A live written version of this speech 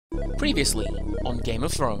Previously on Game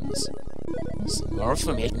of Thrones.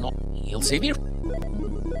 Smurf made not he'll save you.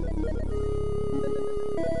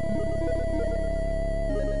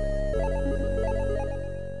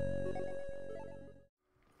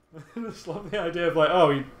 I just love the idea of like,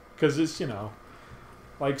 oh, because it's, you know,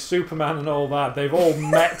 like Superman and all that, they've all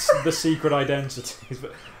met the secret identities.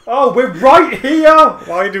 But, oh, we're right here!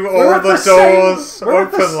 Why do all the doors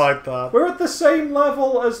open like that? We're at the same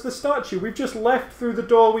level as the statue. We've just left through the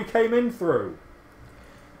door we came in through.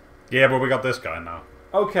 Yeah, but we got this guy now.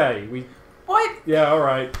 Okay, we... What? Yeah,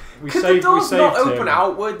 alright. Could the doors not open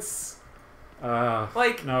outwards?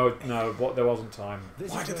 Like... No, there wasn't time.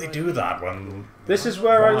 Why did they do that when... This is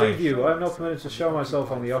where I leave you. I am not permitted to show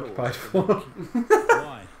myself on the occupied floor.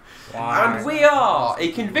 Why? And we are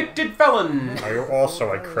a convicted felon. Are you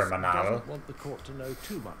also a criminal?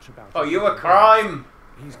 Are you a crime?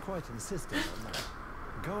 He's quite insistent on that.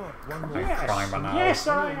 Go up one more. Criminal. Yes,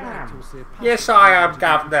 I am. Yes, I am,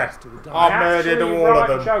 Governor. I murdered all of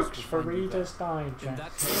them. Jokes for Reader's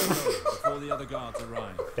Digest. Before the other guards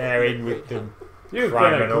arrive. They're in with them. You've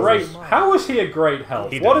been a great... How was he a great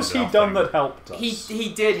help? What has he done that helped us? He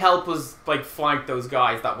did help us, like, flank those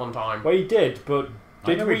guys that one time. Well, he did, but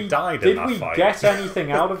did we fight. get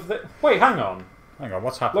anything out of it? Wait, hang on. Hang on,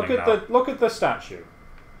 what's happening Look at the statue.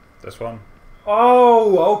 This one?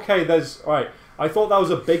 Oh, okay, there's... Right, I thought that was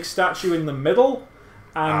a big statue in the middle,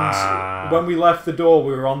 and when we left the door,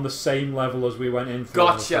 we were on the same level as we went in through.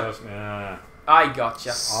 Gotcha. Yeah. I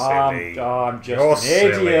gotcha. Silly. I'm just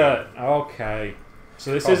You're an idiot. Okay.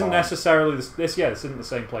 So this isn't necessarily... This isn't the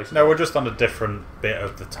same place. No, we're just on a different bit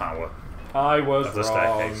of the tower. I was of the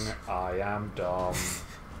wrong. Staircase. I am dumb.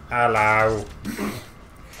 Hello.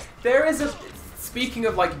 There is a... Speaking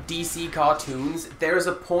of, like, DC cartoons, there is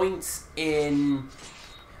a point in,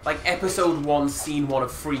 like, episode 1, scene 1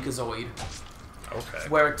 of Freakazoid. Okay.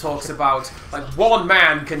 Where it talks about, like, one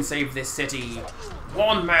man can save this city.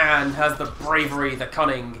 One man has the bravery, the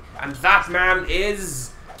cunning, and that man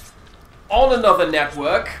is on another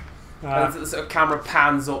network. And the sort of camera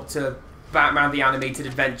pans up to Batman the Animated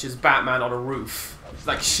Adventures, Batman on a roof,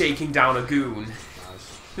 like shaking down a goon.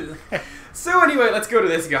 So anyway, let's go to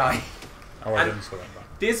this guy. Oh, I didn't see that.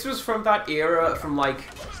 This was from that era, from like,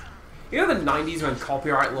 you know, the 90s when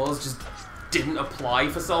copyright laws just didn't apply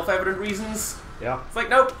for self-evident reasons? Yeah. It's like,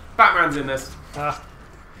 nope, Batman's in this. Nice.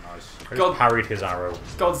 I just parried his arrow.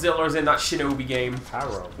 Godzilla's in that Shinobi game.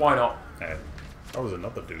 Arrow. Why not? Yeah. That was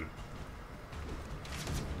another dude.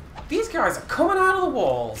 These guys are coming out of the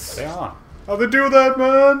walls. They are. Oh, they do that,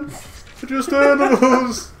 man! They're just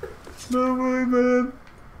animals! No way, man!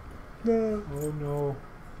 No. Oh no.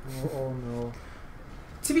 Oh no.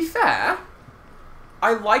 To be fair,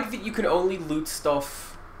 I like that you can only loot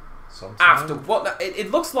stuff Sometimes. after what it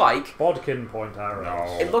looks like. Bodkin point arrows.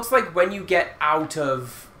 No. It looks like when you get out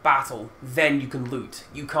of battle, then you can loot.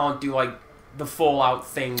 You can't do like the Fallout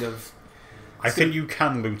thing of. I think you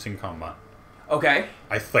can loot in combat. Okay.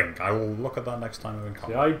 I think. I will look at that next time we're in combat.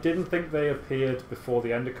 See, I didn't think they appeared before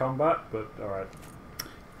the end of combat, but alright.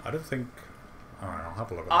 I don't think... Alright, I'll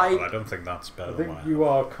have a look at that, but I don't think that's better I than think mine. you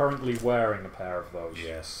are currently wearing a pair of those.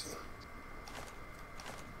 Yes.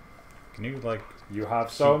 Can you, like... You have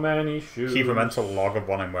so many shoes. Keep a mental log of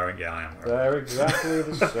what I'm wearing? Yeah, I am wearing. They're exactly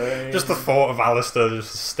the same. Just the thought of Alistair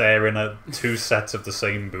just staring at 2 sets of the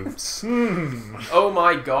same boots. Oh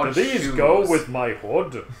my god. Do these go with my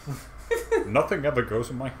hood? Nothing ever goes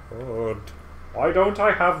in my hood. Why don't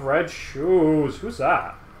I have red shoes? Who's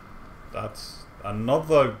that? That's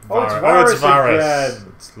another Oh, it's Varys. Varys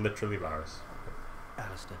again. It's literally Varys.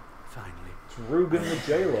 Alistair, finally. It's Rugen the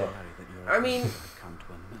jailer. I mean,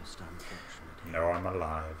 No, I'm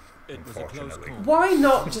alive. Unfortunately. why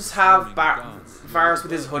not just have Varys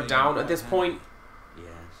with his hood down at this point?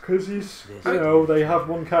 Because he's, you know, they have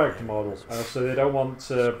one character model, so they don't want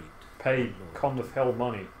to pay Conleth Hill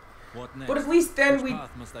money. But at least then we...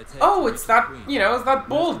 Oh, it's that, you know, it's that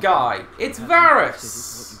bald guy. It's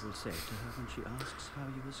Varys.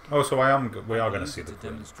 Oh, so we are going to see the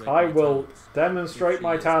Queen. I will demonstrate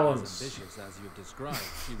my talents.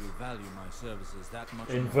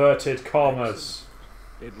 Inverted commas.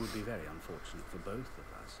 It would be very unfortunate for both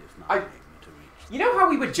of us if I- not able to reach. You know how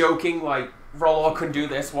we were joking, like, Rollo can do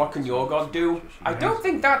this, what can your god do? I don't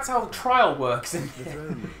think that's how trial works.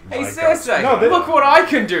 Hey, Cersei, No, look what I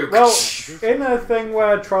can do! Well, in a thing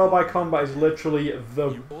where trial by combat is literally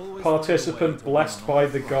the participant blessed by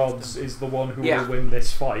the gods is the one who will win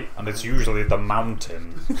this fight. And it's usually the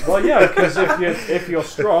mountain. Well, yeah, because if you're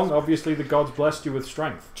strong, obviously the gods blessed you with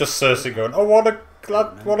strength. Just Cersei going, oh, what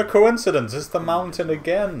a coincidence! It's the mountain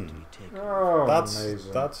again. Oh, That's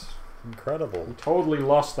amazing. that's Incredible. He totally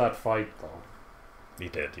lost that fight, though. He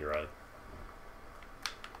did, you're right.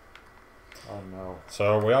 Oh no.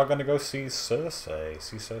 So we are going to go see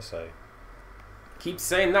Cersei. Keep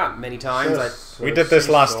saying that many times. We did this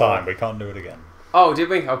last time. We can't do it again. Oh, did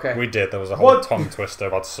we? Okay. We did. There was a whole tongue twister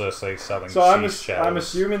about Cersei selling So seashells. I'm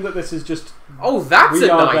assuming that this is just... Oh, that's a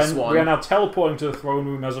nice one. We are now teleporting to the throne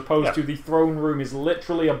room as opposed to the throne room is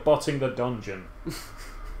literally abutting the dungeon.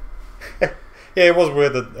 Yeah, it was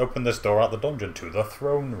weird that opened this door out the dungeon to the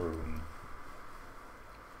throne room.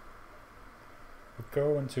 We're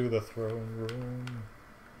going to the throne room.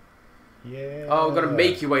 Yeah. Oh, we're going to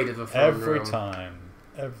make you way to the throne room. Every time.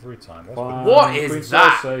 Every time. What is Queen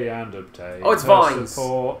that? Cersei and obtain Oh, it's her vines.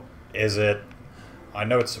 support. Is it? I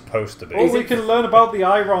know it's supposed to be. Or we can learn about the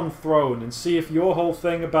Iron Throne and see if your whole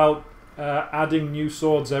thing about adding new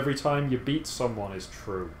swords every time you beat someone is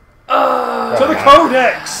true. To the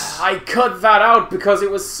Codex! I cut that out because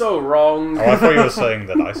it was so wrong. Oh, I thought you were saying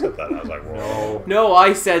that I said that. I was like, whoa. No,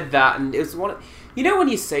 I said that, and it was one. You know when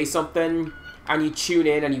you say something and you tune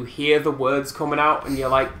in and you hear the words coming out, and you're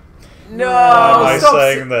like, "No, Why am I stop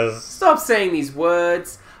saying this? Stop saying these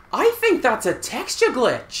words." I think that's a texture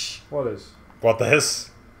glitch. What is? What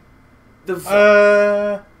this? The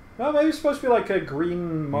No, maybe it's supposed to be like a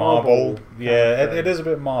green marble. Yeah, it is a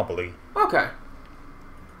bit marbly. okay.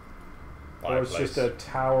 Or it's just a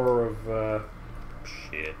tower of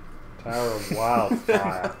shit. Tower of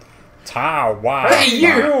wildfire. Wow. Hey, you!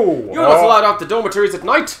 You're not allowed out the dormitories at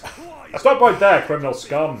night. Stop right there, criminal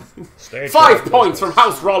scum. 5 points from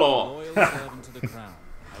House Rollo. Loyal servant to the crown.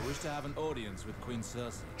 I wish to have an audience with Queen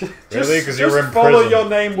Cersei. Really? Because you were in Just follow prison. your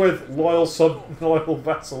name with loyal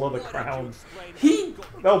vassal of the crown.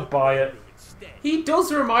 They'll buy it. He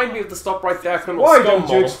does remind me of the stop right there criminal Why scum don't you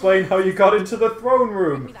model. explain how you got into the throne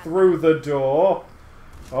room? Through the door.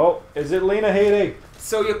 Oh, is it Lena Headey?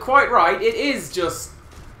 So you're quite right. It is just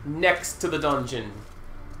next to the dungeon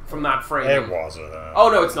from that framing. It wasn't. Oh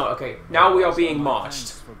no, it's not. Okay, now we are being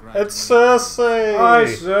marched. It's Cersei! Hi,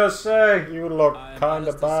 Cersei. You look kind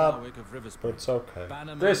of bad, but it's okay.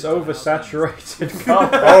 This oversaturated cup.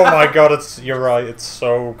 Oh my god, you're right, it's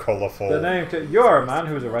so colourful. The name. You're a man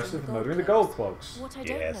who was arrested for murdering the Gold Cloaks. What I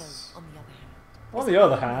don't Yes. know, on the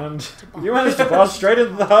other hand. On the other hand, you managed to blast straight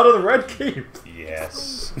into the heart of the Red Keep.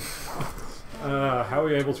 Yes. How are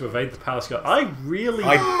you able to evade the palace guard? I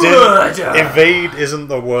didn't. Evade isn't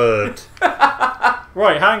the word.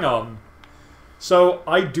 Right, hang on. So,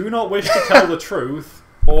 I do not wish to tell the truth,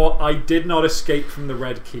 or I did not escape from the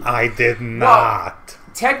Red Keep. I did not.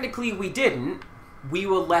 Technically, we didn't. We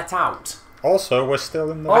were let out. Also, we're still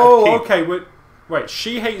in the Red Keep. Okay. Wait,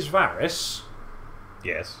 she hates Varys.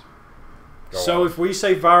 Yes. So if we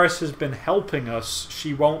say Varys has been helping us,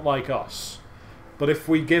 she won't like us. But if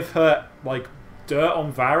we give her, like, dirt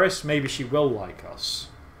on Varys, maybe she will like us.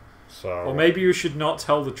 So, Or maybe you should not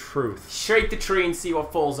tell the truth. Shake the tree and see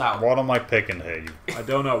what falls out. what am I picking here? I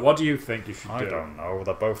don't know. What do you think you should do? I don't know.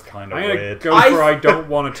 They're both kind of I'm going to weird. go for I don't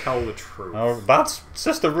want to tell the truth. No, that's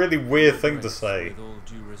just a really weird thing to say.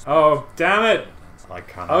 Oh, damn it.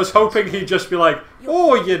 I was hoping he'd just be like,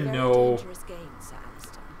 oh, you know.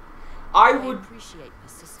 I would,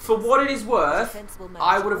 for what it is worth,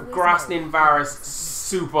 I would have grassed in Varys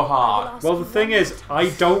super hard. Well, the thing is, I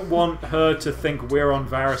don't want her to think we're on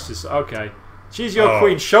Varys'... Okay. She's your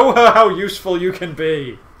queen. Show her how useful you can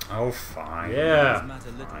be. Oh, fine. Yeah.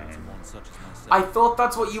 I thought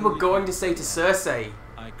that's what you were going to say to Cersei.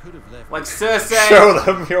 Like, Cersei... Show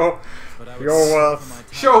them your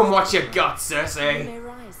worth. Show them what you got, Cersei.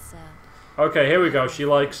 Okay, here we go. She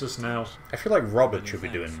likes us now. I feel like Robert should be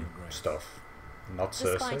doing stuff, not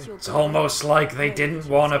Cersei. It's almost like they didn't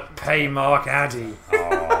want to pay Mark Addy.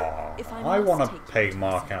 I want to pay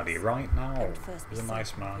Mark Addy right now. He's a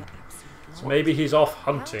nice man. So maybe he's off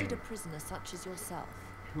hunting.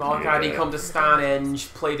 Mark Addy come to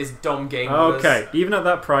Stonehenge, play this dumb game with Okay, us. even at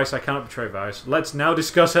that price, I cannot betray Varys. Let's now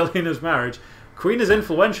discuss Elena's marriage. Queen is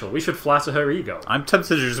influential. We should flatter her ego. I'm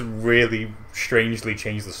tempted to just really strangely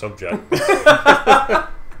change the subject.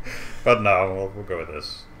 But no, we'll go with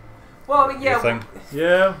this. Well, I mean, yeah. You think?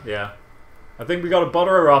 Yeah. I think we got to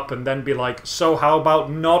butter her up and then be like, so how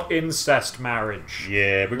about not incest marriage?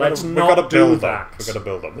 Yeah, we Let's got to not build do up. that. We got to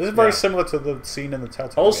build up. This is very similar to the scene in the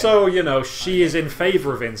Telltale Also, game. you know, she is in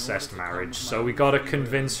favour of incest marriage, so we got to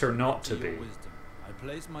convince her not to be. I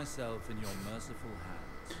place myself in your merciful hands.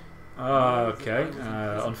 Okay.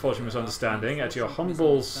 Unfortunate misunderstanding. At your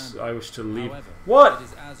humbles, I wish to leave. What?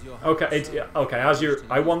 Okay. Okay. As your,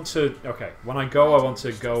 I want to. Okay. When I go, I want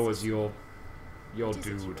to go as your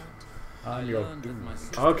dude. I'm your dude.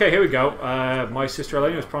 Okay. Here we go. My sister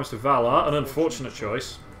Elena was promised to Valar. An unfortunate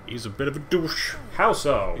choice. He's a bit of a douche. How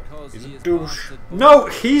so? He's a douche. No,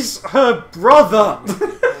 he's her brother!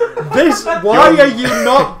 Why are you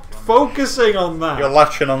not focusing on that? You're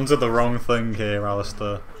latching onto the wrong thing here,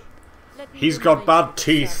 Alistair. He's got bad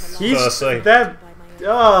teeth, Cersei. They're...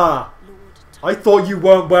 I thought you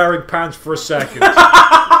weren't wearing pants for a second.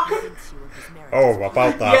 Oh,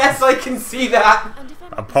 about that. Yes, I can see that.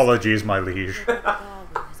 Apologies, my liege.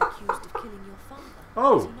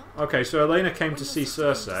 Oh, okay, so Elena came to see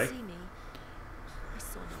Cersei.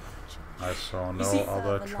 I saw no see-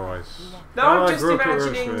 other choice. Now I'm I just grew up at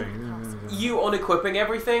imagining Rosebery. you unequipping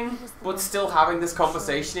everything, but still having this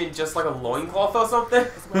conversation in just like a loincloth or something.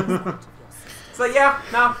 So yeah,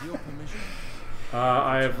 nah.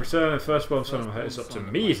 I have returned the firstborn son of it's up to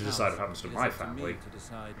me to decide what happens to my family.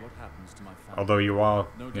 Although you are,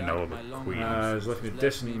 you know, the queen. Has left me a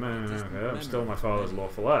distant man. I'm still my father's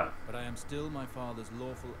lawful heir. But I am still my father's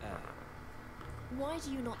lawful heir. Why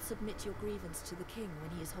do you not submit your grievance to the king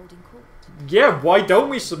when he is holding court? Yeah, why don't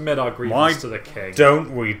we submit our grievance Why to the king?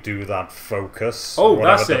 don't we do that focus? Oh,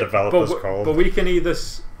 whatever that's the it. developer's called. But we can either...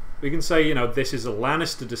 We can say, you know, this is a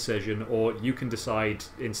Lannister decision, or you can decide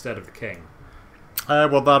instead of the king.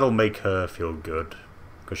 Well, that'll make her feel good.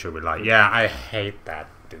 Because she'll be like, yeah, I hate that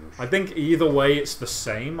douche. I think either way it's the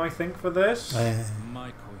same, I think, for this.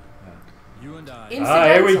 My queen. You and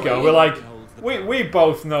I. Here we go. We're like, holds the we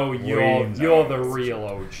both know you're know. the real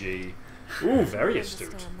OG. Ooh, very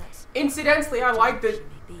astute. Incidentally, I like that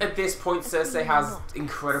at this point Cersei has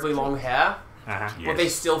incredibly long hair, but they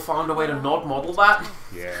still found a way to not model that.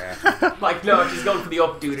 Yeah. Like, no, she's going for the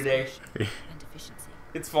updo today.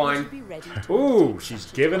 It's fine. Ooh,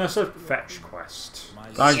 she's given us a fetch quest.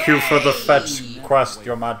 Thank you for the fetch quest,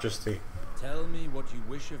 your majesty. Tell me what you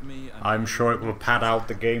wish of me. And I'm sure it will pad out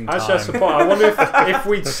the game time. Actually, I suppose, I wonder if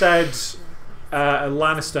we'd said a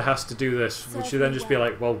Lannister has to do this, would she then just be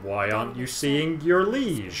like, well, why aren't you seeing your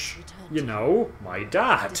liege? You know, my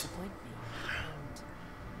dad.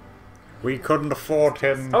 We couldn't afford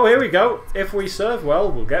him. Oh, here we go. If we serve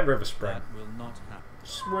well, we'll get River Spring. that will not happen.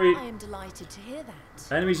 Sweet. I am delighted to hear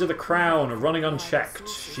that. Enemies of the crown are running unchecked.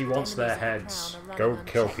 She wants their heads. Go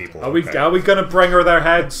kill people. Are we okay? gonna bring her their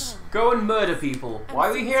heads? Go and murder people. Why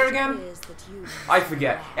are we here again? I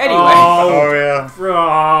forget. Anyway. Oh, yeah.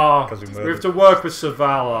 Oh, 'Cause we we murdered. have to work with Sir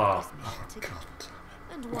Valar.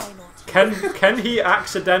 And why not? Can he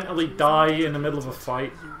accidentally die in the middle of a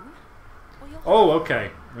fight? Oh,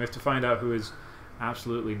 okay. We have to find out who is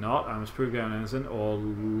absolutely not. I must prove I'm innocent or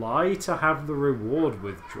lie to have the reward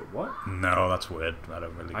withdrawn. What? No, that's weird.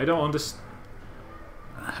 I don't understand.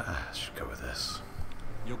 Should go with this.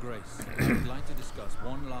 Your Grace, I would like to discuss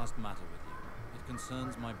one last matter with you. It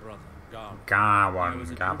concerns my brother, Garwin. I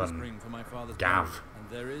was at River Spring for my father's Gav. burial, and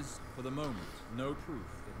there is, for the moment, no proof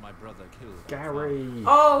that my brother killed our Gary. father.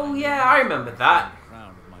 Oh, yeah, I remember that. The crown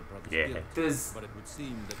of my brother's Yeah. guilt, There's but it would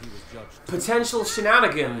seem that he was judged. potential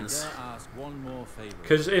shenanigans. I dare ask one more favor.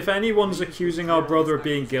 Because if anyone's accusing our brother of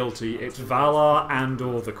being guilty, it's Valar and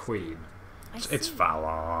or the Queen. It's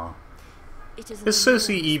Valar. Is Is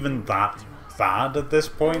Cersei even that bad at this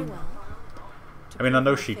point? I mean, I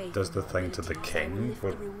know she does the thing to the king,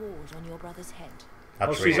 but Well,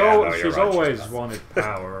 actually, she's yeah, no, you're she's right, always not. wanted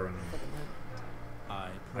power, and I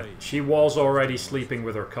pray. she was already sleeping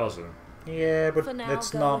with her cousin. Yeah, but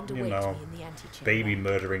it's not, you know, baby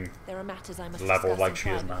murdering level like she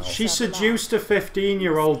is now. She seduced a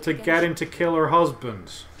 15-year-old to get him to kill her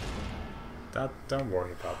husband. Don't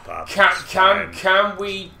worry about that. Can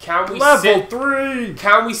we Level sit? 3.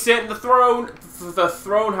 Can we sit in the throne? The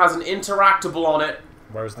throne has an interactable on it.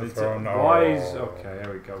 Where's the throne? Why is okay?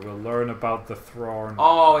 There we go. We'll learn about the throne.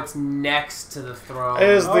 Oh, it's next to the throne.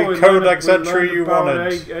 Is the we codex learned entry you about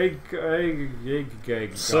wanted?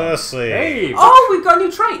 Cersei. Hey, Oh, we've got a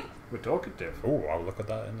new trait. we're talkative. Oh, I'll look at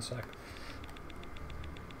that in a sec.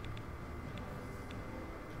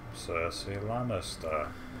 Cersei Lannister.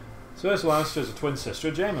 Cersei Lannister is a twin sister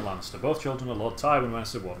of Jaime Lannister. Both children of Lord Tywin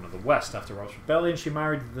Lannister, Warden of the West. After Rob's rebellion, she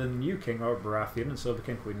married the new king, Robert Baratheon, and so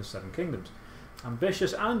became Queen of the Seven Kingdoms.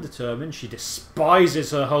 Ambitious and determined, she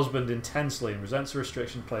despises her husband intensely and resents the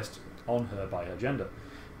restriction placed on her by her gender.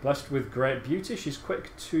 Blessed with great beauty, she's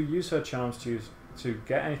quick to use her charms to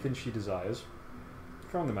get anything she desires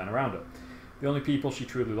from the men around her. The only people she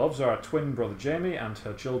truly loves are her twin brother Jaime and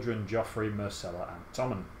her children Joffrey, Myrcella, and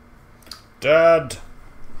Tommen. Dead.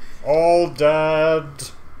 All dead.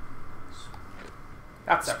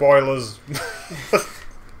 That's a, Spoilers.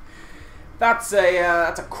 that's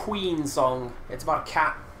a Queen song. It's about a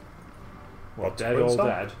cat. What, Dead, twin all song?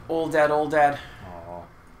 dead. All dead, all dead. Aww.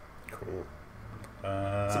 Cool.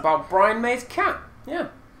 It's about Brian May's cat. Yeah.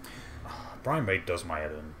 Brian May does my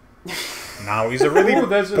head in. Now he's a really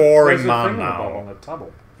there's boring a man thingamabob now. on the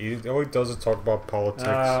table. All he does is talk about politics.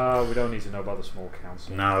 We don't need to know about the small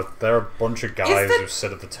council. Now they're a bunch of guys who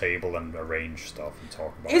sit at the table and arrange stuff and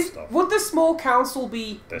talk about stuff. Would the small council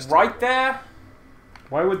be This right table. there?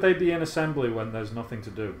 Why would they be in assembly when there's nothing to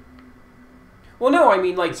do? Well, no, I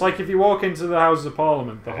mean, like... It's like if you walk into the Houses of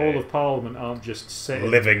Parliament, the whole of Parliament aren't just sitting...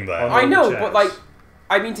 Living there. on I all know, chairs. but, like...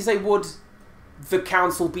 I mean to say, would the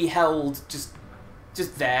council be held just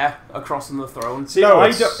there, across from the throne? See, No,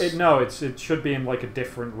 it should be in, like, a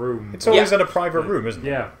different room. It's always in a private room, isn't it?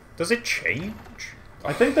 Yeah. Does it change?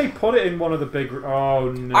 I think they put it in one of the big...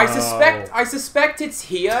 Oh, no. I suspect it's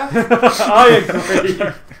here. I agree.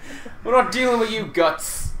 We're not dealing with you,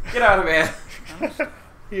 Guts. Get out of here.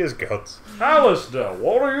 He has guts. Alistair,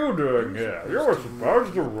 what are you doing here? You're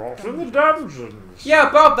supposed to rot in the dungeons. Yeah,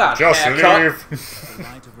 about that Just haircut. leave. The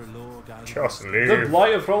light of R'hllor guiding Just us. The leave.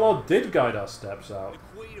 light of R'hllor did guide our steps out.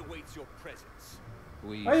 Queen awaits your presence.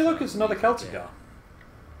 Hey, look, it's another Celtic guy.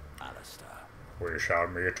 Alistair. We shall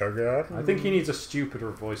meet again. I think he needs a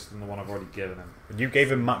stupider voice than the one I've already given him. You gave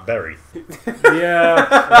him Matt Berry.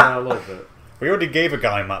 Yeah, a little bit. We already gave a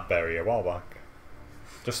guy Matt Berry a while back.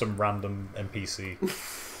 Just some random NPC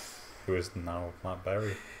who is now Matt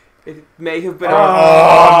Berry. It may have been...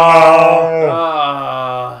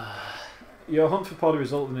 Your hunt for Poddy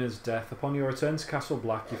resulted in his death. Upon your return to Castle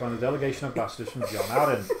Black, you find a delegation of bastards from John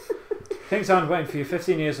Arryn. King's Hand waiting for you.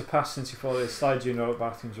 15 years have passed since you fought at his side during the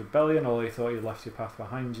Baratheon's rebellion. Although you thought you left your path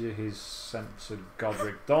behind you, he's sent to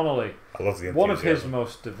Godric Donnelly. I love the enthusiasm. One of his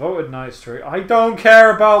most devoted knights to... I don't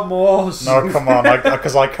care about Moors! No, come on,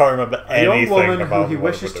 because I can't remember A young anything woman about who he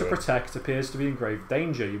what wishes we're to doing. protect appears to be in grave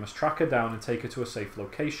danger. You must track her down and take her to a safe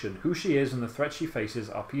location. Who she is and the threat she faces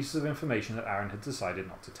are pieces of information that Arryn had decided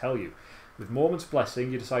not to tell you. With Mormont's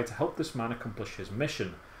blessing, you decide to help this man accomplish his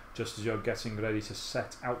mission. Just as you're getting ready to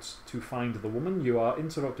set out to find the woman, you are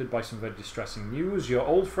interrupted by some very distressing news. Your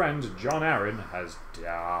old friend, John Arryn, has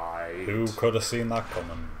died. Who could have seen that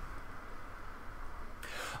coming?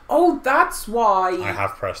 Oh, that's why... I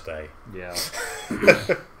have pressed A. Yeah.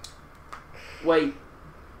 Wait.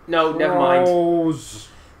 No, never mind. Rose,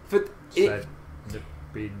 But said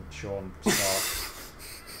Nipping Sean Stark.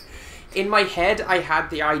 in my head, I had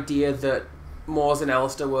the idea that Moors and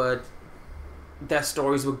Alistair were... their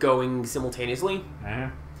stories were going simultaneously.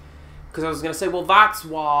 Because I was going to say, well, that's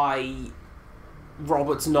why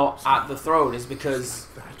Robert's not at the throne, is because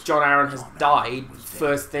John Arryn has died.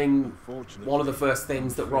 One of the first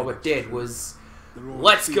things that Robert did was,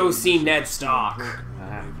 let's go see Ned Stark.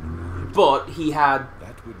 But he had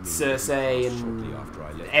Cersei and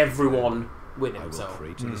everyone with him, so...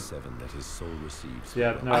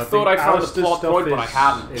 Yeah, no, I thought I found the Alistair's plot stuff point, but I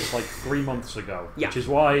hadn't. It's like 3 months ago. Yeah. Which is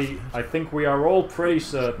why I think we are all pretty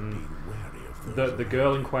certain that the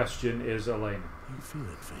girl in question is Elena.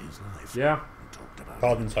 Yeah?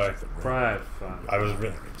 Pardon, sorry. Right. I was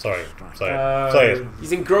really... Sorry. Say it.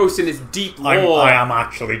 He's engrossed in his deep lore. I am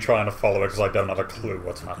actually trying to follow it because I don't have a clue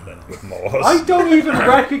what's happening with Moors. I don't even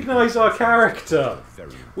recognise our character.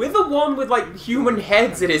 We're the one with, like, human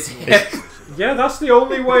heads in his head. Yeah, that's the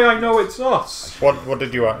only way I know it's us. What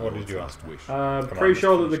did you ask? Pretty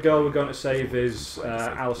sure that the girl we're going to save is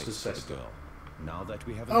Alistair's sister. Now that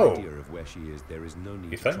we have an Oh. idea of where she is, there is no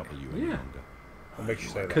need You to think? trouble you any Yeah. longer. What makes you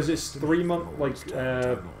say that? Because it's 3 months, like,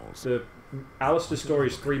 the Alistair story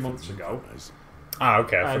is 3 months ago. Ah,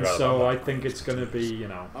 okay, I And forgot so about I think it's going to be, you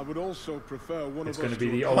know, I would also prefer one it's of going us to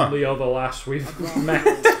be the to- only other lass we've met.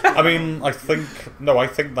 that. I mean, I think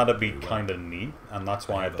that'd be kind of neat, and that's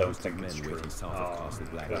why I don't think it's true. Because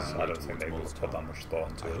I don't think they will put that much thought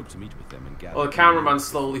into I it. hope to meet with them and gather. Well, the cameraman's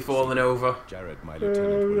slowly falling over. Jared, my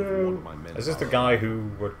lieutenant, would have warned my men. Is this the about guy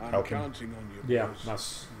who would I'm help him? counting on you, Yeah, boss.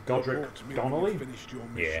 that's Report Godric to me when Donnelly. you've finished your Yeah.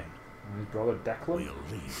 mission. And his brother Declan.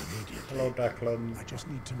 Hello, Declan. I just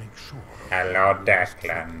need to make sure. Hello,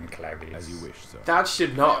 Declan, Clarice. As you wish, sir. That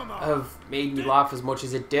should not have made me laugh as much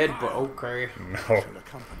as it did, but okay. No. Shall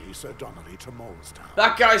accompany Sir Donnelly to Molestown.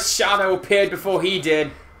 That guy's shadow appeared before he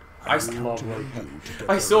did. Lovely.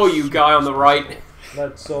 I saw you, guy on the right.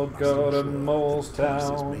 Let's all go to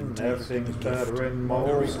Molestown. Everything's better in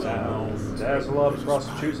Molestown. There's a lot of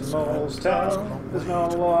prostitutes in Molestown. There's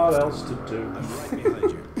not a lot else to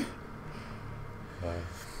do.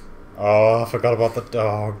 Oh, I forgot about the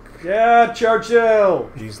dog. Yeah, Churchill!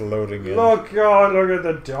 He's loading in. Look, oh, look at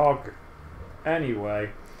the dog. Anyway.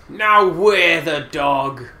 Now we're the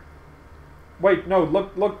dog. Wait, no,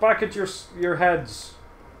 look back at your heads.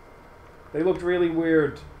 They looked really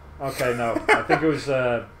weird. Okay, no. I think it was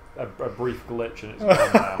a brief glitch and it's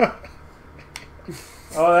gone now.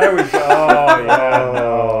 Oh, there we go. Oh, yeah.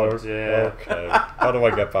 Oh, dear. Okay. How do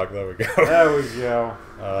I get back? There we go. There we go.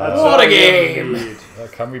 That's What all a you game! need.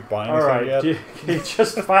 Can we buy anything Alright, yet? can you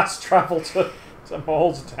just fast travel to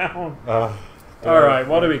Maul's Town? Do Alright, I-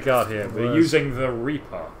 what do we got here? We're Where's- using the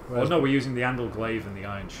Reaper. where's- No, we're using the Andal Glaive and the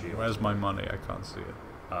Iron Shield. Where's my money? I can't see it.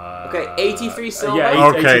 Okay, 83 silver. Yeah,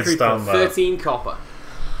 Okay, 83 it's down there. 13 copper.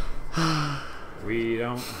 We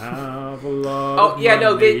don't have a lot Oh, yeah, of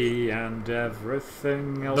no, money and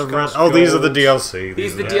everything else costs These are the gold. DLC.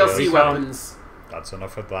 These are the are DLC we weapons. That's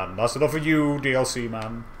enough of that. That's enough of you, DLC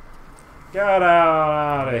man. Get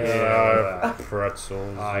out of here.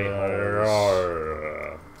 Pretzels.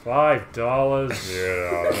 $5. Get out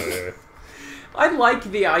of here. I like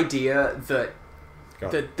the idea that Go.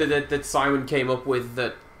 that Simon came up with,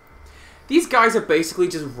 that these guys are basically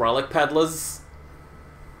just relic peddlers.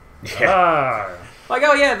 Ah. Like,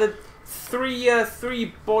 oh yeah, the three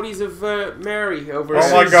bodies of Mary over. Oh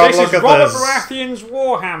here. my God, This look is at Robert this. Baratheon's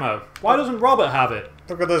Warhammer. Why doesn't Robert have it?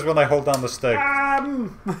 Look at this when I hold down the stick.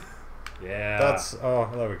 Yeah. That's... Oh,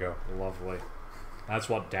 there we go. lovely. That's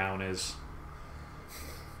what down is.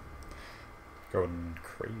 Going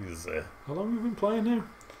crazy. How long have we been playing now?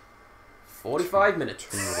 45 minutes.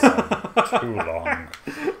 Too long.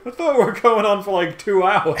 I thought we were going on for like 2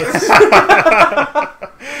 hours.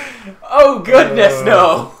 Oh goodness,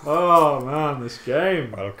 no! Oh man, this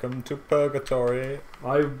game. Welcome to Purgatory.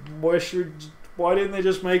 I wish you. Why didn't they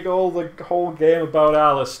just make the whole game about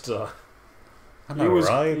Alistair? I He know, was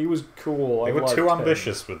right? he was cool. They I were liked too him.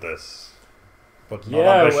 ambitious with this. But not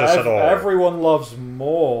Yeah, ambitious at all. everyone loves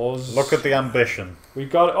Moors. Look at the ambition. We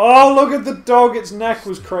got. Oh, look at the dog! Its neck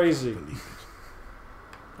was crazy.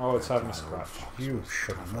 Oh, it's having a scratch. You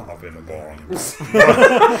should not have been born.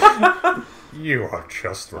 You are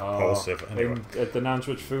just repulsive. Anyway. At the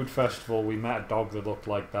Nantwich Food Festival, we met a dog that looked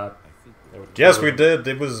like that. They were Yes, totally- we did.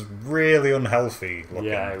 It was really unhealthy looking.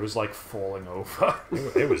 Yeah, it was like falling over.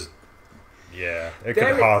 It was... Yeah, it There could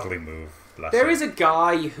i- hardly move. Bless There it. is a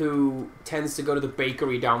guy who tends to go to the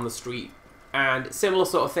bakery down the street, and similar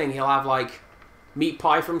sort of thing. He'll have like meat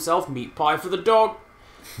pie for himself, meat pie for the dog,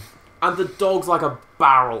 and the dog's like a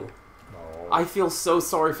barrel. I feel so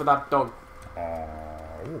sorry for that dog.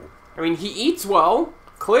 Oh, I mean, he eats well,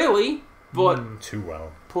 clearly, but too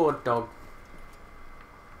well. poor dog.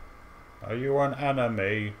 Are you an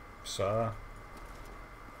enemy, sir?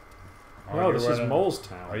 Are No, you this is an- Mole's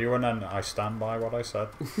Town. Are you an enemy? I stand by what I said.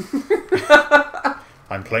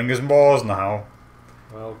 I'm playing as Moors now.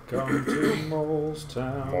 Welcome to Mole's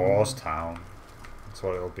Town. Moors Town. That's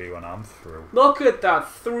what it'll be when I'm through. Look at that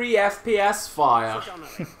 3 FPS fire.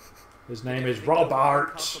 His name is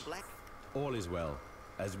Robert. All is well.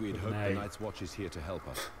 As we had hoped, Nay. the Night's Watch is here to help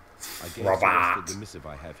us. I gave Robert. Celeste the missive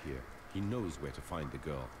I have here. He knows where to find the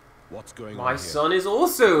girl. What's going on My here? son is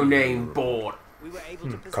also named Bort. We were able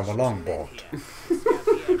to Come position along, men Bort. here. Scout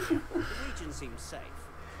the area. The region seems safe.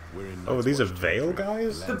 We're in Oh, Night's these are Watch Vale territory.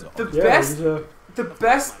 guys? Lands The on- best, the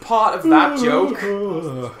best part of that joke.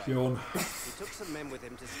 Yawn. He took some men with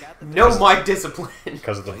him to scout the No, my discipline.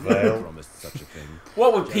 Because of the I never veil. promised such a thing.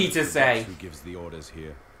 What would Jared Peter is the say? boss Who gives the orders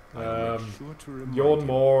here? I'll make sure to remind Yawn him.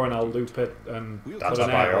 more and I'll loop it and We'll That's put an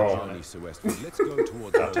how I air roll. horn on Journey it. so westward. Let's go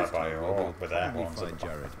towards That's Old how I Town, roll, where we'll with air probably horns find at the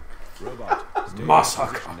Jared. Robot, stay in Massacre.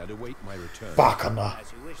 position and await my return. Bacana.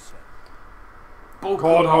 As you wish, sir.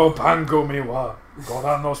 Kono pangu miwa.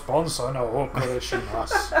 Gora no sponsor no hokure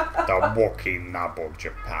shimasu. The Wookiee Nabo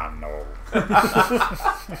Japano.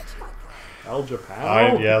 El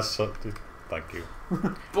Japan. Yes, thank you.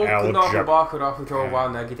 El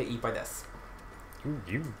this.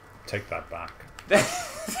 You take that back. That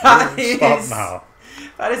Stop is, now.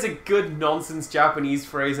 that is a good nonsense Japanese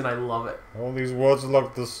phrase, and I love it. All these words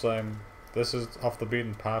look the same. This is off the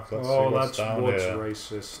beaten path. Let's see Oh, what's that's down what's here.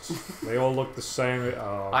 racist. They all look the same.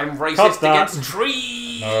 Oh. I'm Cut racist that. against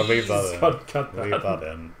trees. No, leave that in. Cut that. Leave that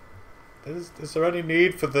in. Is there any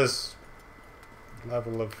need for this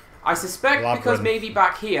level of... I suspect because Labyrinth. maybe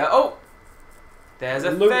back here. Oh, there's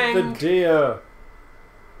a Look thing. the deer.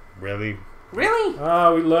 Really? Really?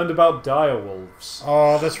 Ah, we learned about direwolves.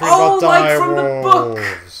 Oh, let's read Oh, about like from the book.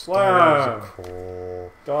 direwolves. Wow. Direwolves are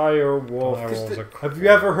cool. Direwolf. Direwolves are cool. Have you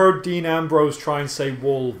ever heard Dean Ambrose try and say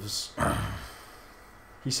wolves?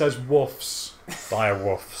 He says woofs.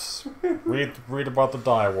 Direwolves. read about the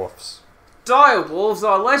direwolves. Direwolves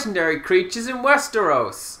are legendary creatures in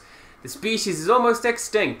Westeros. The species is almost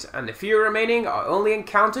extinct, and the few remaining are only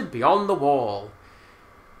encountered beyond the wall.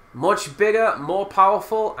 Much bigger, more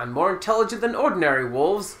powerful, and more intelligent than ordinary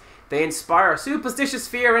wolves, they inspire superstitious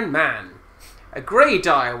fear in man. A grey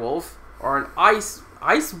direwolf, or an ice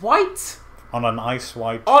white? On an ice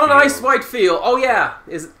white On an field. ice white field. Oh yeah,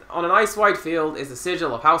 on an ice white field is the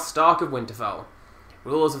sigil of House Stark of Winterfell,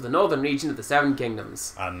 rulers of the northern region of the Seven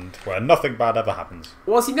Kingdoms. And where nothing bad ever happens.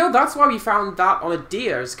 Well, see, no, that's why we found that on a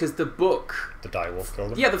deer's, because the book... The direwolf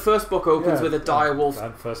killed him. Yeah, the first book opens with a direwolf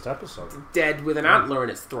That first episode. dead with an antler in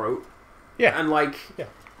its throat. Yeah. And like... Yeah.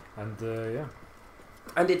 And, yeah.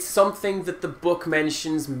 And it's something that the book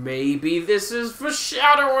mentions, maybe this is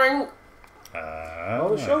foreshadowing. Well,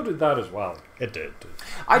 the show did that as well. It did.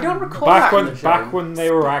 I don't recall that in the show. Back when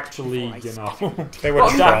they were actually, you know, They were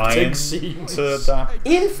trying scenes. to adapt.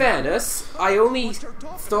 In fairness, I only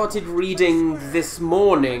started reading this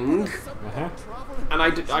morning, and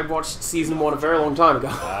I watched season 1 a very long time ago.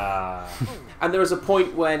 And there was a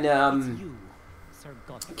point when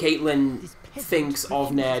Caitlin thinks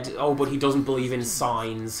of Ned, oh, but he doesn't believe in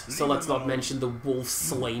signs, so let's not mention the wolf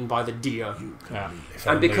slain by the deer. Yeah.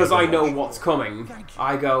 And because I know what's coming,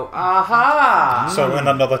 I go, aha! So in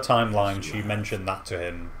another timeline, she mentioned that to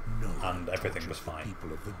him, and everything was fine.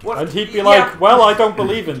 And he'd be like, well, I don't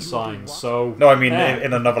believe in signs, so... No, I mean,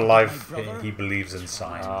 in another life, he believes in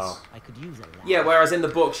signs. Yeah, whereas in the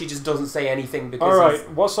book, she just doesn't say anything because... Alright,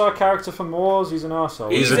 what's our character for Moors? He's an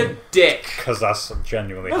arsehole. He's a dick. Because that's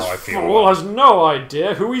genuinely how I This feel. fool has no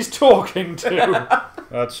idea who he's talking to.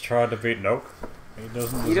 Let's try to beat... Nope. He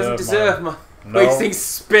doesn't deserve my wasting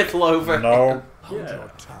spittle over. No. Yeah.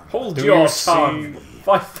 Hold Do your you tongue. see- If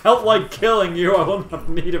I felt like killing you, I wouldn't have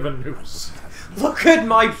need of a noose. Look at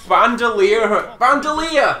my bandolier!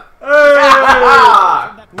 Bandolier!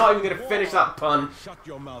 Hey! Not even gonna finish that pun. Shut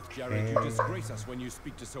your mouth, Jared. You disgrace us when you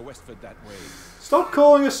speak to Sir Westford that way. Stop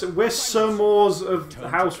calling us we're Sir Moors of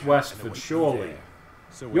House Westford, surely.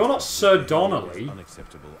 You're not Sir Donnelly.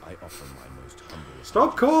 Unacceptable. I offer my most humble.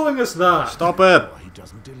 Stop calling us that. Stop it! He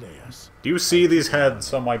doesn't delay us. Do you see these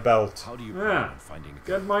heads on my belt? How do you Yeah. finding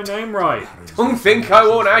Get my name right. Don't think I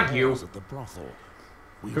won't add you. at the brothel?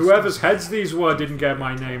 Whoever's heads these were didn't get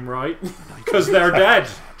my name right. Because they're dead.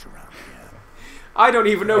 I don't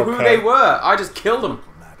even know who Okay. they were. I just killed them.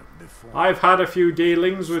 I've had a few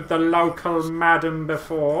dealings with the local madam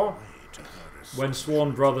before. When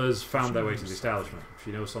Sworn Brothers found their way to the establishment. If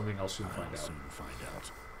you know something, I'll soon find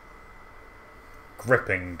out.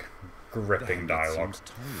 Gripping dialogue.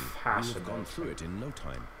 Passionate. Gone through it in no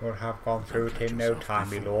time. Would have gone through it in no time,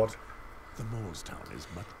 my lord. The Moorestown is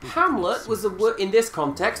much bigger. Hamlet was a word in this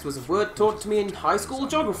context was a word taught to me in high school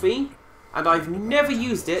geography, and I've never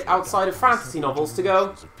used it outside of fantasy novels to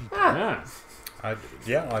go. Yeah. I don't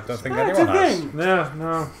think That's anyone a has. thing.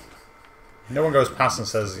 No. No one goes past and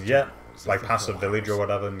says, yeah, like past a village or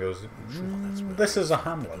whatever, and goes, this is a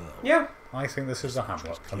hamlet. Yeah. I think this is a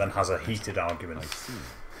hamlet. And then has a heated argument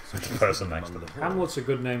with the person next to them. Hamlet's a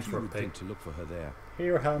good name for a pig. To look for her there.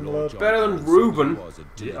 Here, Hamlet. Better than Reuben.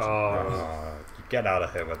 Oh, get out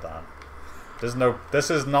of here with that. This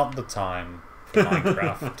is not the time for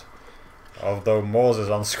Minecraft. Although Moors is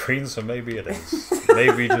on screen, so maybe it is.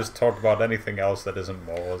 Maybe just talk about anything else that isn't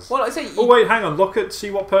Moors. Well, I say. Oh wait, hang on. See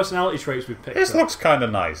what personality traits we've picked. This up. looks kind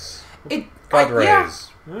of nice. God rays.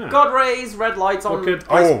 Yeah. God rays, red lights on. Look at-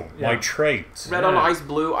 Oh, yeah. my trait. Red on ice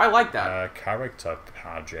blue. I like that. Character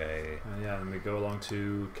page. Yeah, and we go along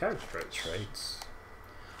to character traits.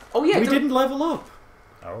 Oh yeah. We didn't level up.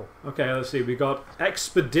 Oh. Okay, let's see. We got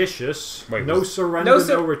expeditious, Wait, no surrender, No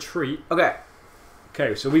no retreat. Okay.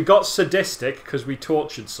 Okay, so we got sadistic because we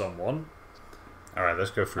tortured someone. Alright,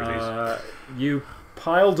 let's go through these. You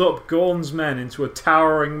piled up Gorn's men into a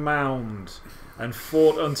towering mound and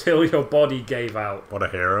fought until your body gave out. What a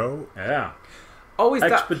hero. Yeah. Oh, is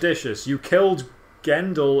that? Expeditious. You killed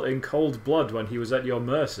Gendel in cold blood when he was at your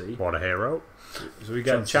mercy. What a hero. So we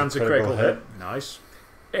get Chance chance of of critical critical hit. Nice.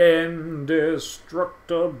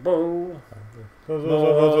 Indestructible.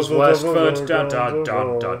 Moors, Westford, dun dun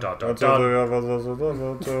dun dun dun dun dun.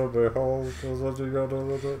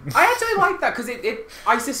 I actually like that because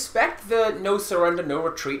I suspect the no surrender, no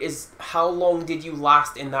retreat is how long did you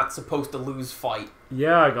last in that supposed to lose fight?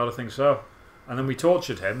 Yeah, I gotta think so. And then we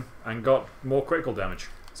tortured him and got more critical damage.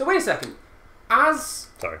 So wait a second. As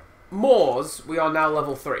Sorry. Moors, we are now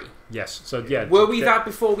level 3. Yes, so yeah. Were we that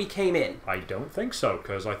before we came in? I don't think so,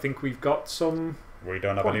 because I think we've got some We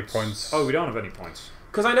don't have any points. Oh, we don't have any points.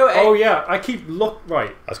 Because I know... Oh yeah, I keep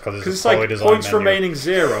right. That's because It's like points remaining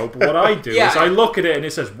 0, but what I do is I look at it and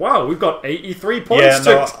it says, wow, we've got 83 points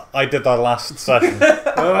Yeah, no, I did that last session. I did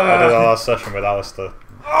that last session with Alistair.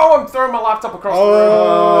 Oh, I'm throwing my laptop across the room.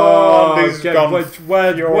 Oh, he's gone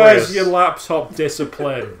where's your laptop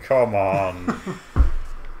discipline? Come on.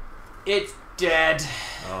 It's dead.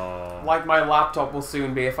 Oh. Like my laptop will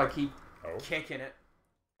soon be if I keep kicking it.